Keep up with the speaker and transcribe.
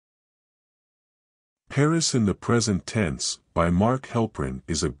Paris in the Present Tense, by Mark Helprin,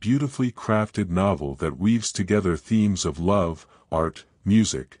 is a beautifully crafted novel that weaves together themes of love, art,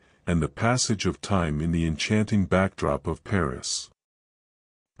 music, and the passage of time in the enchanting backdrop of Paris.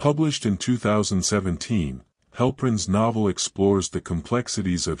 Published in 2017, Helprin's novel explores the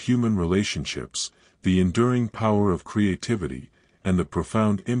complexities of human relationships, the enduring power of creativity, and the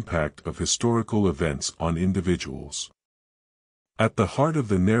profound impact of historical events on individuals. At the heart of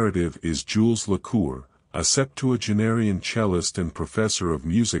the narrative is Jules Lacour, a septuagenarian cellist and professor of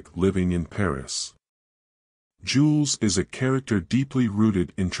music living in Paris. Jules is a character deeply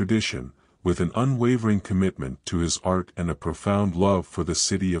rooted in tradition, with an unwavering commitment to his art and a profound love for the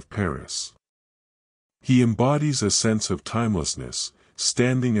city of Paris. He embodies a sense of timelessness,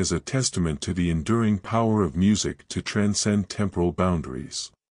 standing as a testament to the enduring power of music to transcend temporal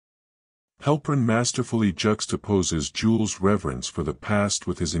boundaries. Helprin masterfully juxtaposes Jules' reverence for the past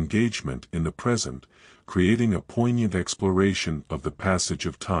with his engagement in the present, creating a poignant exploration of the passage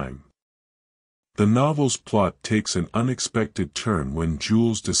of time. The novel's plot takes an unexpected turn when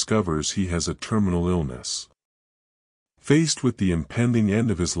Jules discovers he has a terminal illness. Faced with the impending end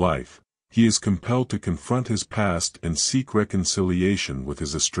of his life, he is compelled to confront his past and seek reconciliation with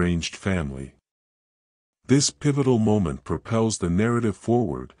his estranged family. This pivotal moment propels the narrative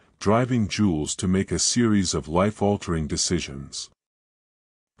forward, driving Jules to make a series of life-altering decisions.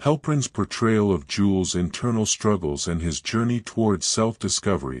 Helprin's portrayal of Jules' internal struggles and his journey towards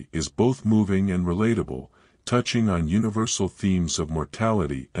self-discovery is both moving and relatable, touching on universal themes of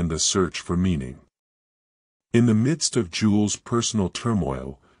mortality and the search for meaning. In the midst of Jules' personal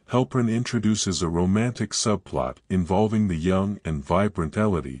turmoil, Helprin introduces a romantic subplot involving the young and vibrant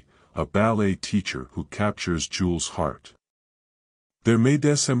Élodi, a ballet teacher who captures Jules' heart. Their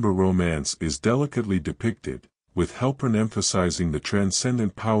May-December romance is delicately depicted, with Helprin emphasizing the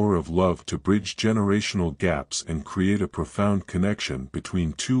transcendent power of love to bridge generational gaps and create a profound connection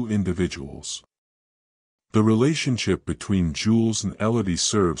between two individuals. The relationship between Jules and Élodi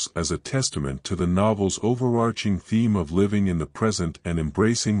serves as a testament to the novel's overarching theme of living in the present and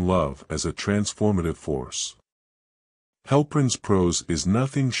embracing love as a transformative force. Helprin's prose is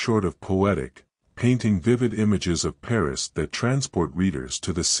nothing short of poetic, painting vivid images of Paris that transport readers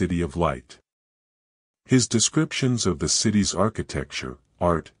to the City of Light. His descriptions of the city's architecture,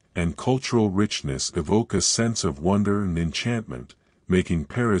 art, and cultural richness evoke a sense of wonder and enchantment, making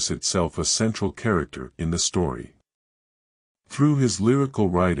Paris itself a central character in the story. Through his lyrical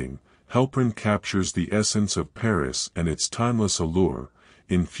writing, Helprin captures the essence of Paris and its timeless allure,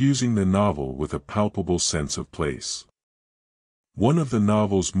 infusing the novel with a palpable sense of place. One of the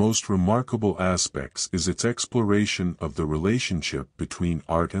novel's most remarkable aspects is its exploration of the relationship between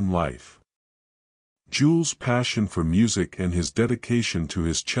art and life. Jules' passion for music and his dedication to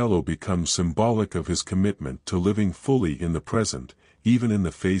his cello become symbolic of his commitment to living fully in the present, even in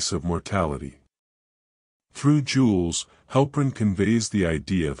the face of mortality. Through Jules, Helprin conveys the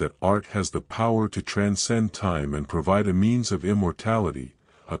idea that art has the power to transcend time and provide a means of immortality,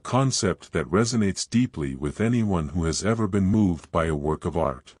 a concept that resonates deeply with anyone who has ever been moved by a work of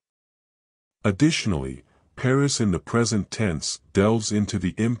art. Additionally, Paris in the Present Tense delves into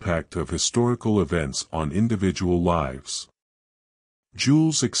the impact of historical events on individual lives.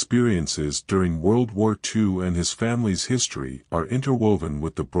 Jules' experiences during World War II and his family's history are interwoven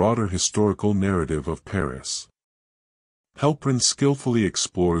with the broader historical narrative of Paris. Helprin skillfully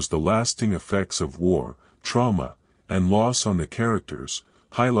explores the lasting effects of war, trauma, and loss on the characters,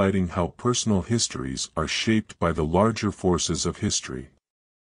 highlighting how personal histories are shaped by the larger forces of history.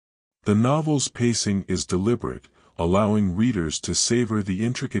 The novel's pacing is deliberate, allowing readers to savor the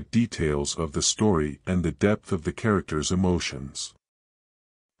intricate details of the story and the depth of the characters' emotions.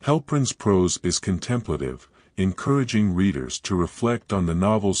 Helprin's prose is contemplative, encouraging readers to reflect on the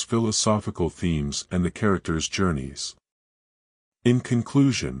novel's philosophical themes and the characters' journeys. In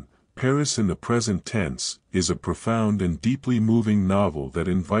conclusion, Paris in the Present Tense is a profound and deeply moving novel that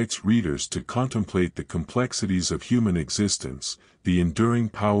invites readers to contemplate the complexities of human existence, the enduring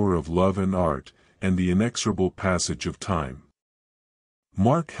power of love and art, and the inexorable passage of time.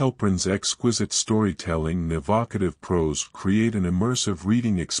 Mark Helprin's exquisite storytelling and evocative prose create an immersive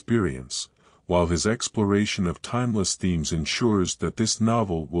reading experience, while his exploration of timeless themes ensures that this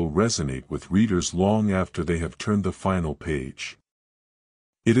novel will resonate with readers long after they have turned the final page.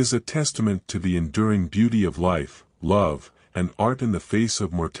 It is a testament to the enduring beauty of life, love, and art in the face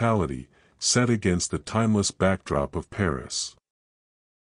of mortality, set against the timeless backdrop of Paris.